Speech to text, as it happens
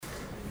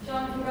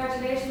John,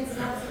 congratulations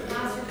on absolute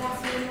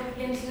masterclass win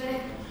again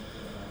today.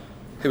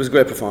 It was a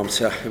great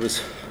performance, yeah. It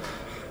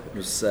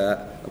was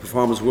a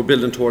performance we're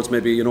building towards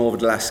maybe, over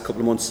the last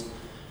couple of months.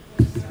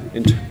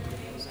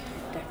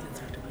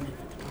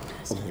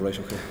 Oh, right,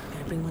 okay.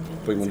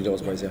 Bring one of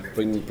those guys, yeah.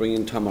 Bring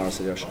in Tom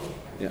Morrissey there,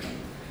 yeah.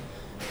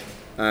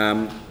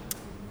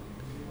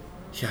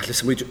 Yeah,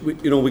 listen,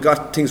 we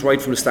got things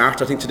right from the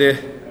start, I think, today,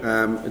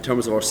 in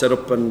terms of our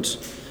setup, and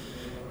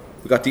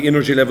we got the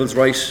energy levels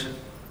right.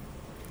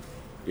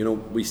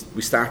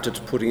 We started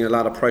putting a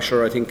lot of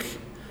pressure, I think,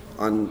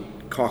 on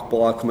Cork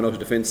ball coming out of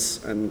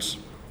defence, and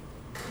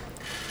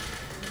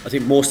I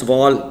think most of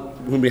all,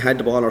 when we had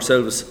the ball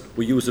ourselves,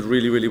 we used it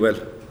really, really well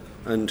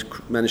and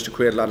managed to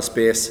create a lot of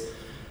space.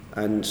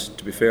 And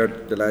to be fair,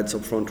 the lads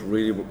up front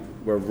really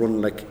were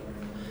running like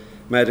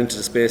mad into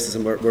the spaces,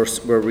 and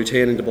we're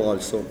retaining the ball,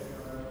 so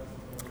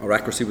our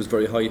accuracy was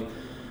very high.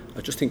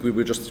 I just think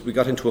we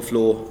got into a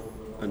flow,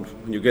 and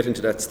when you get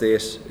into that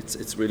state,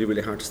 it's really,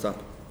 really hard to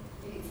stop.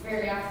 It's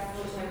very after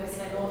full-time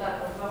whistle, I know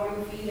that, but how are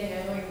you feeling?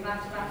 I know you're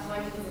back-to-back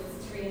titles,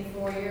 it's 3 and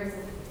 4 years,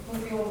 it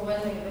must be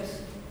overwhelming a bit.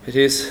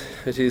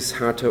 It is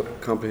hard to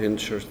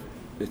comprehend, sure.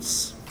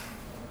 It's,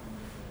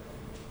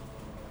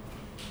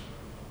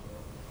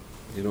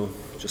 it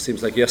just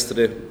seems like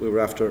yesterday we were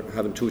after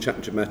having 2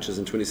 championship matches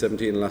in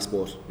 2017 and last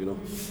sport,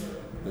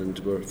 and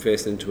we're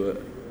facing into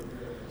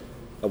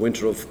a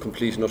winter of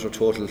complete and utter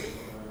total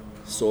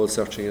soul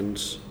searching,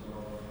 and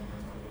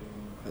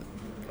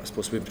I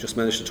suppose we've just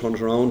managed to turn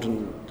it around,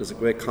 and there's a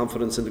great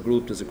confidence in the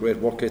group, there's a great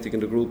work ethic in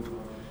the group,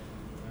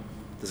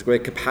 there's a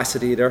great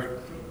capacity there.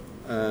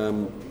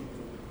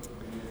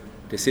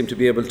 They seem to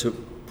be able to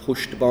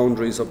push the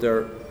boundaries of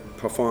their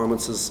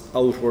performances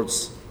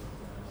outwards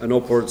and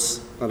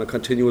upwards on a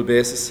continual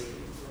basis,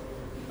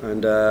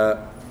 and they're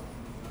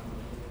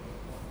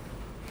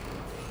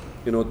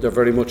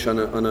very much on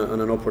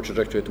an upward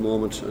trajectory at the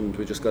moment, and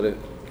we just got to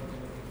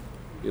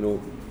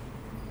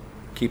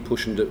keep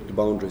pushing the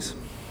boundaries.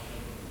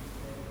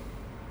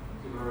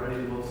 You're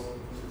already the most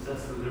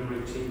successful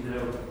Limerick team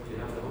now. Do you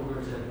have the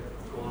hunger to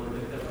go on and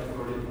make that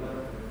record even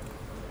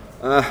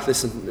better?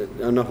 Listen,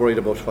 I'm not worried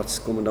about what's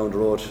coming down the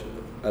road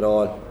at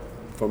all.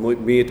 For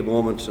me at the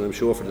moment, and I'm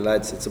sure for the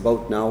lads, it's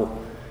about now.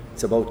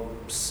 It's about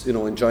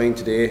enjoying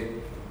today.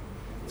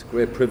 It's a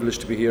great privilege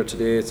to be here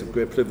today. It's a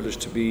great privilege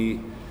to be,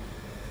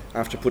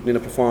 after putting in a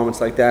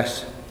performance like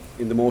that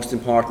in the most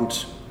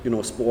important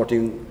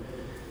sporting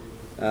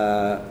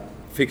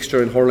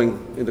fixture in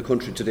hurling in the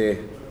country today,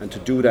 and to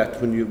do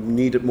that when you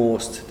need it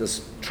most,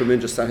 there's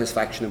tremendous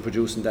satisfaction in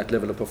producing that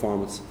level of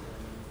performance.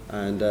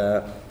 And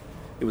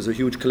it was a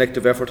huge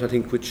collective effort, I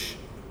think, which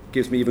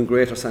gives me even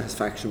greater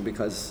satisfaction,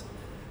 because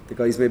the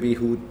guys maybe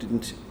who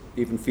didn't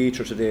even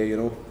feature today,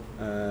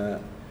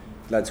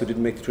 lads who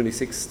didn't make the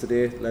 26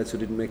 today, lads who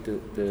didn't make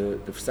the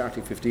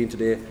starting 15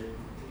 today,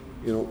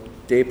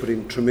 they put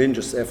in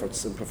tremendous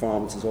efforts and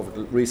performances over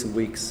the recent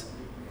weeks,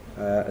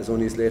 as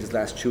only as late as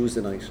last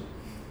Tuesday night,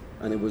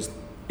 and it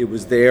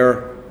was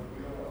their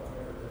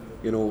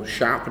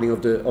sharpening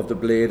of the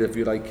blade, if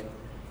you like,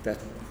 that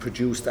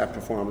produced that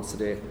performance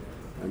today,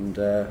 and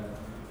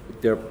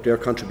their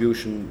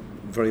contribution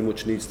very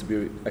much needs to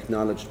be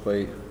acknowledged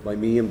by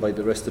me and by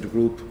the rest of the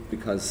group,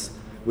 because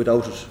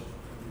without it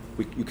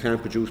you can't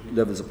produce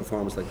levels of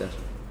performance like that.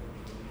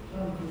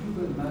 John,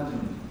 could you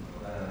imagine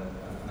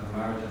a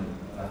margin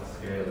at that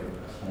scale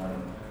this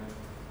morning?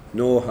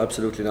 No,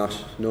 absolutely not.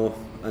 No,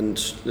 and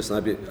listen,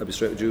 I'll be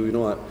straight with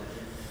you.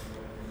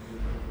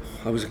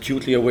 I was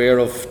acutely aware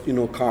of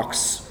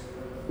Cork's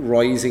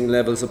rising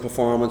levels of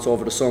performance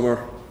over the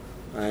summer,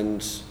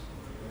 and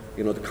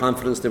the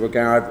confidence they were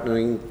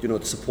garnering,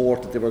 the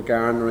support that they were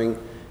garnering.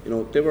 They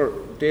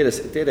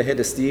had a head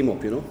of steam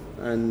up,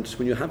 and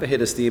when you have a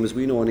head of steam, as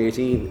we know in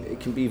 18, it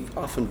can be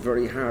often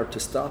very hard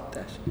to stop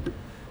that.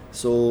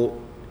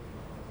 So,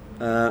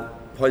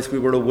 whilst we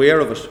were aware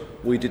of it,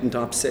 we didn't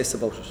obsess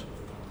about it,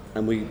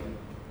 and we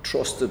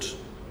trusted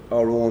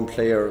our own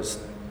players.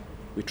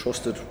 We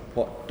trusted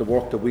the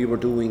work that we were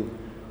doing,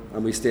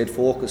 and we stayed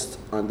focused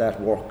on that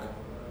work,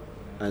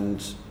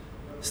 and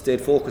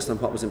stayed focused on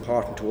what was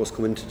important to us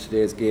coming into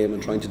today's game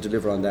and trying to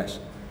deliver on that.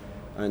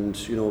 And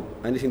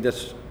anything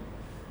that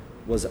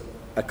was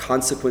a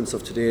consequence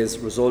of today's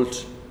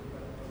result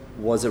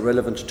was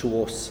irrelevant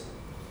to us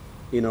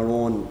in our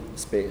own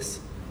space.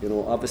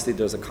 Obviously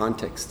there's a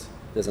context,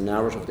 there's a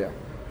narrative there,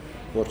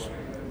 but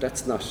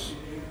that's not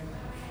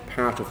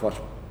part of what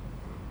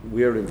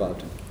we're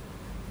involved in.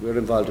 We're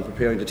involved in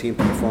preparing the team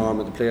to perform,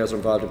 and the players are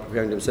involved in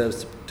preparing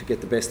themselves to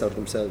get the best out of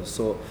themselves.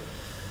 So,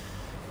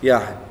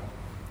 yeah,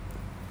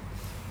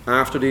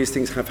 after these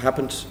things have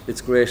happened,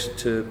 it's great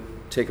to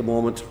take a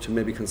moment to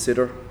maybe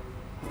consider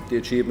the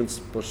achievements,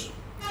 but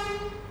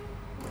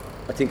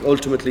I think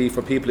ultimately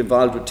for people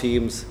involved with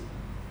teams,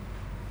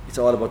 it's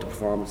all about the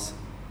performance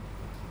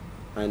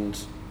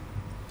and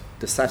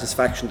the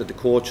satisfaction that the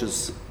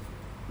coaches,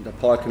 that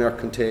Paul Kinnerk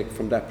can take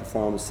from that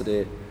performance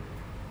today.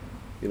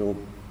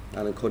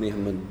 Alan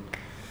Cunningham and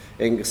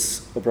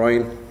Angus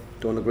O'Brien,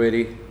 Donald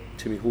Grady,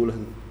 Timmy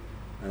Houlihan,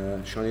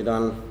 Shani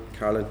Donnell,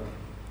 Carolyn,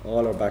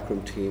 all our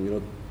backroom team, you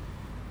know,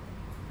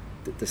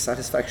 the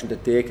satisfaction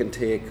that they can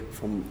take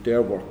from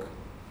their work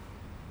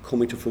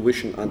coming to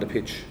fruition on the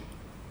pitch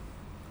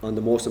on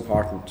the most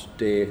important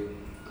day,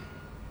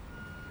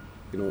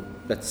 you know,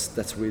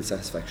 that's real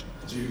satisfaction.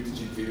 Did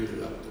you feel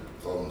that the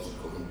performance was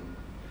coming?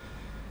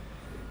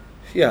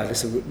 Yeah,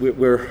 listen,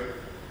 we're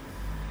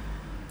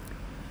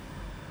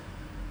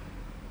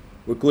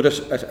good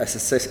at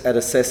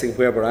assessing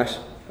where we're at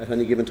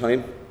any given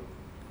time.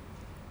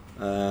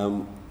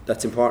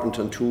 That's important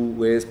in two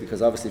ways,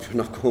 because obviously if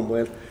you're not going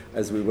well,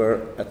 as we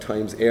were at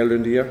times earlier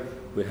in the year,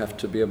 we have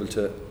to be able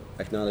to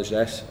acknowledge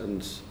that,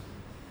 and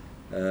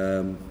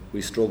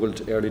we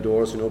struggled early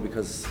doors, you know,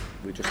 because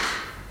we just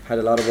had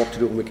a lot of work to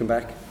do when we came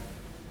back.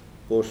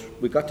 But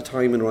we got the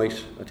timing right.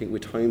 I think we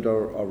timed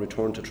our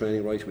return to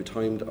training right, we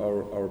timed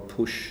our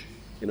push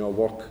in our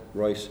work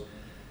right,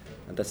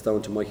 and that's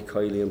down to Mikey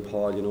Kiley and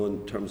Paul, you know,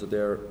 in terms of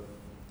their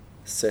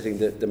setting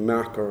the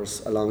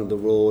markers along the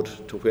road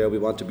to where we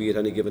want to be at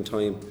any given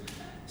time.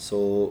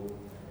 So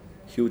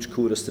huge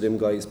kudos to them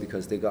guys,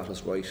 because they got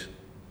us right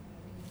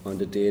on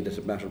the day that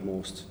it mattered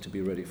most to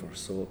be ready for.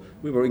 So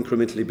we were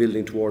incrementally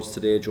building towards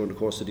today during the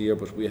course of the year,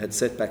 but we had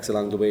setbacks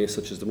along the way,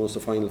 such as the Munster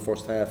final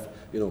first half,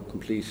 you know,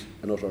 complete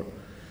and utter,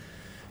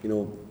 you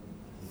know,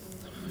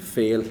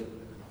 fail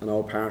on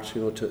our part,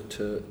 you know,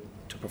 to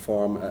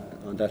perform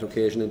on that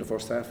occasion in the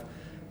first half.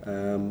 But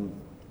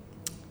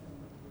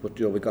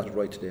you know, we got it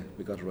right today.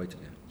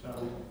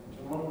 John,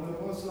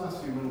 what was the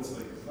last few minutes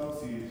like? 'Cause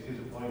obviously you hit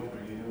a point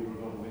where you knew we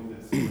were going to win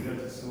this. You had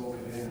to soak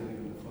it in, and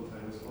even the full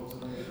time was supposed to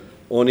like it.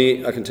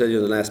 Only I can tell you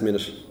in the last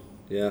minute.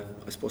 Yeah,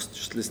 I suppose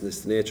just listen,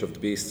 it's the nature of the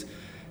beast.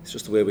 It's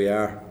just the way we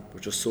are. We're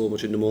just so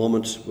much in the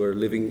moment. We're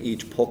living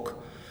each puck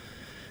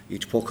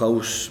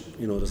out.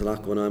 You know, there's a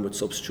lot going on with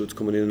substitutes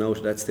coming in and out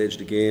at that stage of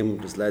the game.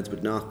 There's lads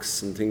with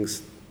knocks and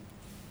things.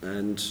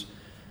 And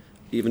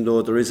even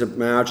though there is a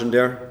margin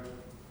there,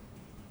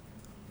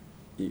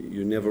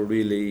 you never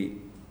really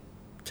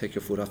take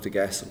your foot off the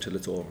gas until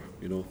it's over,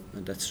 you know,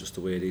 and that's just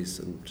the way it is.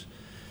 And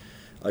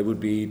I would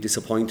be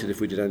disappointed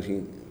if we did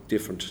anything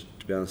different,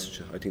 to be honest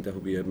with you. I think that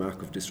would be a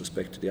mark of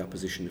disrespect to the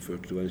opposition if we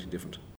were to do anything different.